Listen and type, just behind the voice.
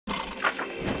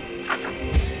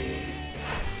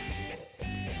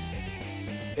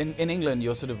in England,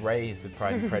 you're sort of raised with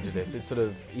Pride and Prejudice. It's sort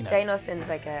of, you know. Jane Austen's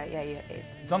like a,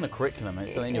 It's on the curriculum.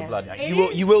 It's still in your blood. Like,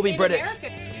 It you will be in British.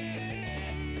 America.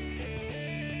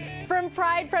 From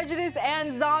Pride, Prejudice,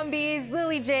 and Zombies,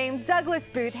 Lily James, Douglas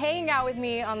Booth, hanging out with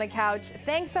me on the couch.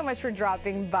 Thanks so much for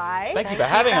dropping by. Thank you for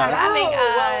having us.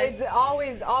 Well,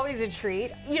 it's always a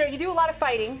treat. You know, you do a lot of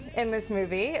fighting in this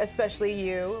movie, especially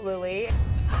you, Lily.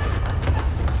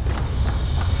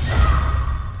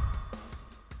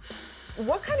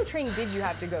 What kind of training did you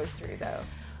have to go through, though?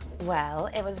 Well,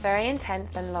 it was very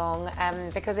intense and long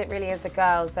because it really is the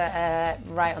girls that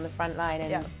are right on the front line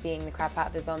and being the crap out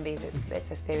of the zombies.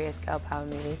 It's a serious girl power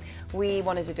movie. We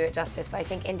wanted to do it justice, so I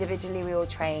think individually we all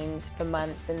trained for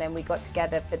months, and then we got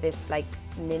together for this like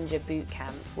ninja boot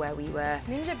camp where we were...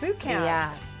 Ninja boot camp?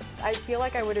 Yeah. I feel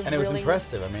like I would have And it was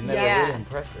impressive. I mean, they were really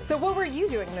impressive. So what were you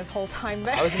doing this whole time,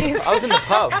 Ben? I was in the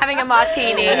pub. Having a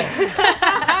martini.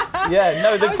 Yeah,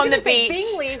 no, on the beach.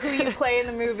 Bingley, who you play in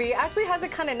the movie, actually has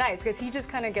it kind of nice because he just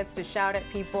kind of gets to shout at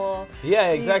people. Yeah,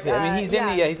 exactly. I mean,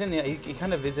 he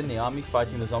kind of is in the army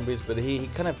fighting the zombies, but he's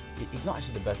not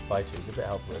actually the best fighter. He's a bit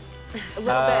helpless. A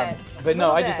little bit. But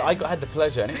no, I had the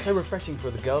pleasure, and it's so refreshing for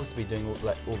the girls to be doing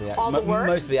all the work?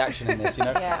 most of the action in this, you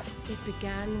know. Yeah. It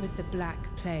began with the Black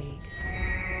Plague.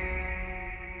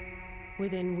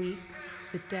 Within weeks,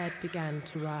 the dead began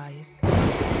to rise.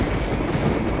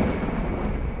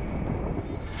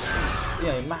 You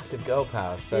know, massive girl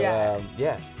power. So yeah,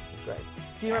 it's great.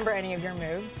 Do you remember any of your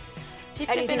moves?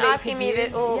 People have been asking me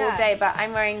this all day, but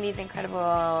I'm wearing these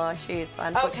incredible shoes, so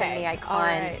unfortunately I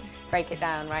can't break it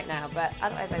down right now, but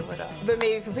otherwise I would have. But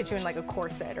maybe if we put you in like a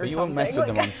corset or something. But you won't mess with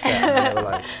them on set. They were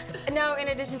like... No, in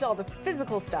addition to all the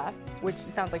physical stuff, which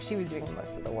sounds like she was doing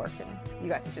most of the work and you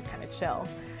got to just kind of chill.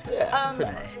 Yeah,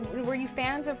 pretty much. Were you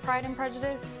fans of Pride and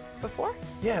Prejudice before?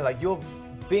 Yeah, like you're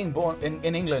being born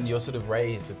in England, you're sort of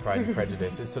raised with Pride and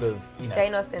Prejudice. It's sort of, you know.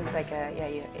 Jane Austen's like a,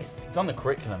 it's on the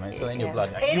curriculum. It's still in your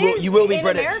blood. Like, It you will be in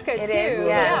British. America too. It is,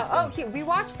 yeah. Oh, we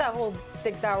watched that whole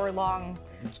 6-hour-long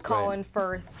Colin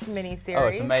Firth miniseries. Oh,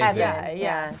 it's amazing.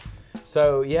 Yeah.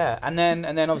 So yeah, and then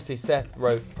obviously Seth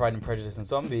wrote Pride and Prejudice and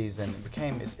Zombies, and it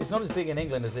became it's not as big in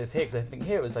England as it is here, because I think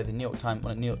here it was like the New York Times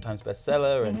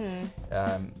bestseller, and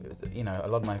it was, you know, a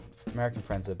lot of my American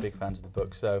friends are big fans of the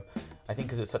book. So I think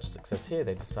because it was such a success here,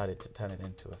 they decided to turn it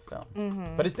into a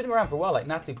film. But it's been around for a while. Like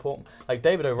Natalie Portman, like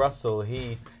David O. Russell,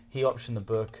 he optioned the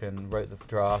book and wrote the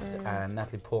draft, and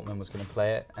Natalie Portman was going to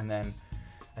play it, and then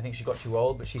I think she got too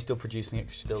old, but she's still producing it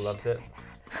because she still loves it.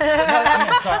 Wait,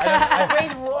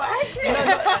 what?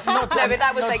 No, but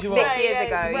that was like 6 years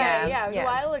ago. Right, yeah, it was a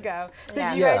while ago. So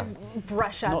did you guys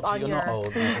brush up on you're your... not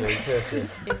old,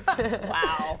 seriously.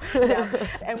 Wow. Yeah.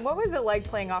 And what was it like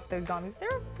playing off those zombies? They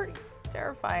were pretty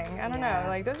terrifying. I don't know.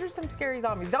 Like, those are some scary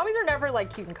zombies. Zombies are never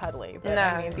like cute and cuddly. But, no,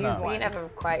 I mean, these ones. You never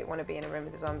quite want to be in a room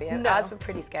with a zombie. No. Ours were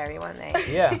pretty scary, weren't they?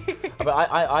 Yeah, but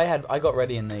I got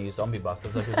ready in the zombie bus.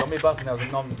 There's like a zombie bus, and there was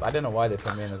a I don't know why they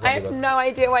put me in the zombie bus. I have no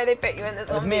idea why they put you in the zombie bus.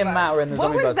 It was me and Matt were in the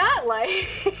zombie bus. What was that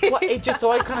like? Well, it just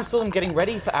so I kind of saw them getting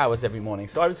ready for hours every morning,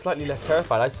 so I was slightly less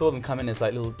terrified. I saw them come in as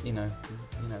like little, you know,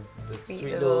 the sweet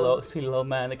little old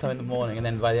man. They come in the morning, and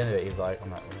then by the end of it, he's like,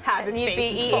 I'm like, and you'd be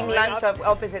eating lunch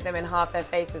opposite them, and half their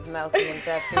face was melting into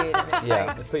their food.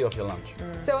 Yeah, they put you off your lunch.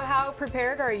 So how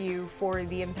prepared are you for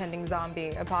the impending zombie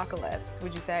apocalypse?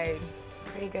 Would you say?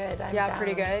 Pretty good. I'm down.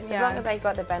 Pretty good. As long as I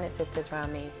got the Bennet sisters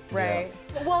around me. Right.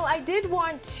 Yeah. Well, I did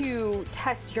want to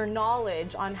test your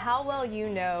knowledge on how well you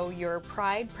know your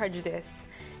Pride, Prejudice,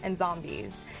 and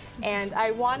Zombies. And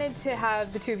I wanted to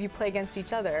have the two of you play against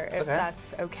each other, if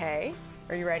that's okay.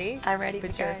 Are you ready? I'm ready to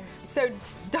go. So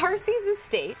Darcy's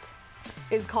estate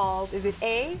is called, is it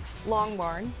A,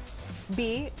 Longbourn,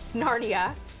 B,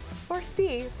 Narnia, or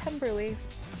C, Pemberley?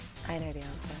 I know the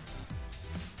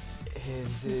answer.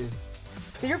 His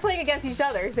So you're playing against each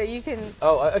other, so you can...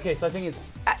 Oh, okay, so I think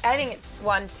it's... I think it's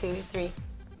 1, 2, 3.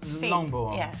 C.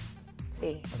 Longbourn. Yeah.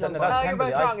 C. Oh, you're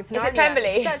both wrong. It's Narnia. Is it Pemberley?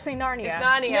 It's actually Narnia. It's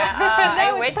Narnia. No,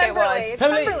 I wish it was. It's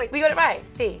Pemberley. We got it right.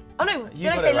 C. Oh no, did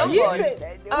I say right. Longbourn?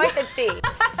 Oh, I said C.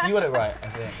 You got it right, I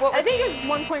think. I think it's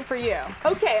 1 point for you.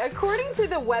 Okay, according to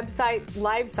the website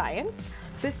Live Science,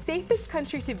 the safest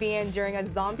country to be in during a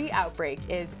zombie outbreak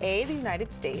is A, the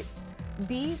United States,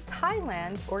 B,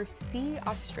 Thailand, or C,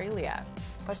 Australia.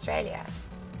 Australia.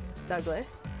 Douglas,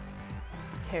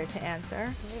 care to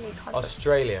answer? Really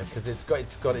Australia, because it's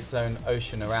got its own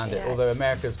ocean around it. Although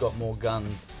America's got more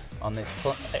guns on this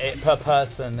per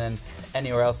person than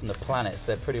anywhere else on the planet, so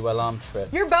they're pretty well armed for it.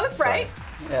 You're both right.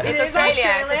 Yeah. It is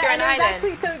Australia. You're an island.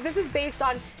 Actually, so this is based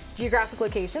on geographic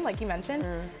location, like you mentioned,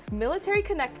 military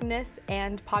connectedness,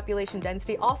 and population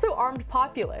density. Also armed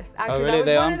populace. Actually, really?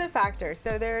 that was one of the factors.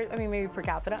 So there, I mean, maybe per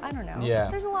capita, I don't know.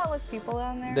 Yeah. There's a lot less people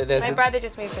down there. My brother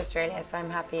just moved to Australia, so I'm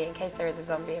happy. In case there is a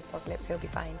zombie apocalypse, he'll be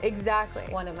fine. Exactly.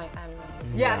 One of my family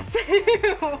members. Yes.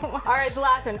 All right, the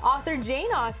last one. Author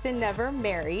Jane Austen never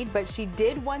married, but she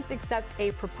did once accept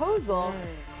a proposal,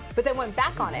 but then went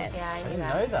back on it. Yeah, I didn't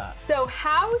know that. So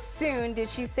how soon did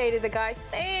she say to the guy,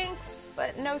 thanks,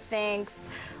 but no thanks?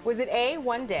 Was it A,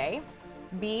 1 day,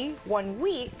 B, 1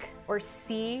 week, or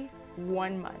C,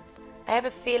 1 month? I have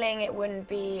a feeling it would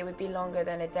be longer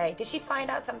than a day. Did she find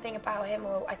out something about him,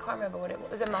 or I can't remember what it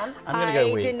was? A month? I'm gonna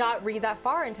go week. I did not read that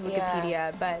far into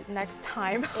Wikipedia, but next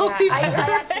time.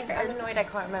 I'm annoyed I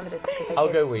can't remember this because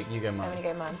I'll go week, you go month. I'm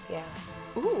gonna go month, yeah.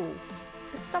 Ooh,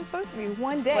 let's stump both of you.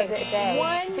 1 day. Was it a day?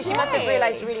 1 day. So she must have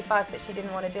realized really fast that she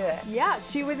didn't want to do it. Yeah,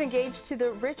 she was engaged to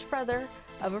the rich brother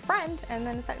of a friend, and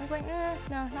then the second was like, no,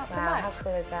 not so much. How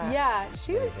cool is that? Yeah,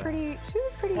 she was pretty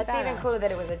That's badass. even cooler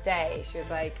that it was a day. She was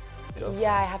like,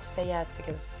 yeah, I have to say yes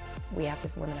because women have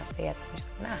to say yes. But I'm just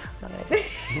like, nah, I'm not gonna do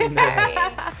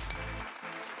it.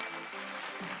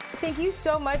 Thank you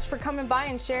so much for coming by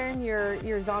and sharing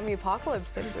your zombie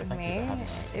apocalypse tips with me. Thank you for having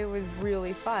us. It was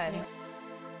really fun.